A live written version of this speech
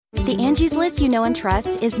The Angie's List you know and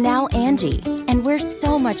trust is now Angie, and we're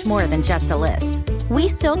so much more than just a list. We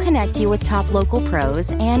still connect you with top local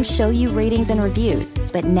pros and show you ratings and reviews,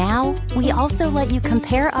 but now we also let you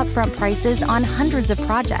compare upfront prices on hundreds of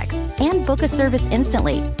projects and book a service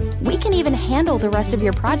instantly. We can even handle the rest of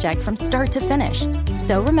your project from start to finish.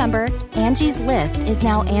 So remember, Angie's List is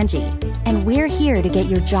now Angie, and we're here to get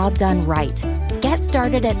your job done right. Get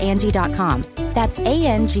started at Angie.com. That's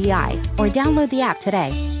ANGI, or download the app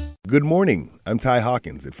today. Good morning. I'm Ty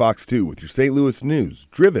Hawkins at Fox 2 with your St. Louis news,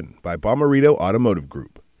 driven by Bomarito Automotive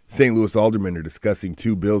Group. St. Louis aldermen are discussing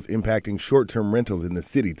two bills impacting short-term rentals in the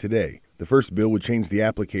city today. The first bill would change the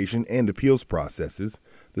application and appeals processes.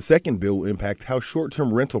 The second bill will impact how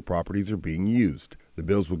short-term rental properties are being used. The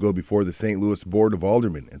bills will go before the St. Louis Board of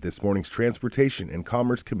Aldermen at this morning's Transportation and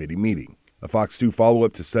Commerce Committee meeting. A Fox 2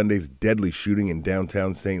 follow-up to Sunday's deadly shooting in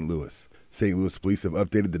downtown St. Louis. St. Louis police have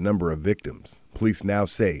updated the number of victims. Police now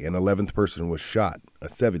say an 11th person was shot, a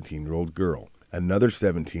 17-year-old girl. Another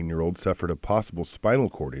 17-year-old suffered a possible spinal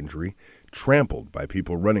cord injury, trampled by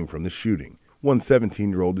people running from the shooting. One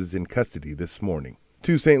 17-year-old is in custody this morning.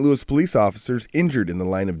 Two St. Louis police officers injured in the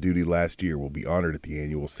line of duty last year will be honored at the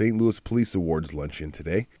annual St. Louis Police Awards luncheon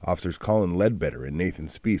today. Officers Colin Ledbetter and Nathan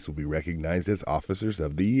Speece will be recognized as Officers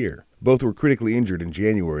of the Year. Both were critically injured in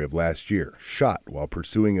January of last year, shot while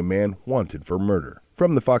pursuing a man wanted for murder.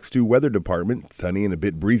 From the Fox 2 Weather Department, sunny and a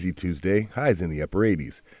bit breezy Tuesday, highs in the upper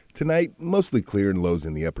 80s. Tonight, mostly clear and lows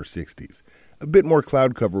in the upper 60s. A bit more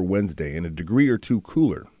cloud cover Wednesday and a degree or two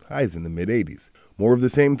cooler, highs in the mid-80s. More of the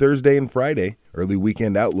same Thursday and Friday. Early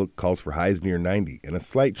weekend outlook calls for highs near 90 and a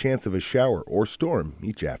slight chance of a shower or storm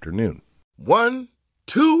each afternoon. 1,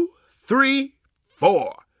 2, 3,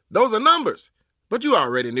 4. Those are numbers. But you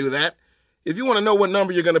already knew that. If you want to know what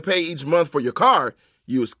number you're going to pay each month for your car,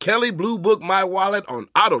 use Kelly Blue Book My Wallet on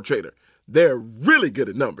AutoTrader. They're really good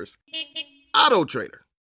at numbers. AutoTrader.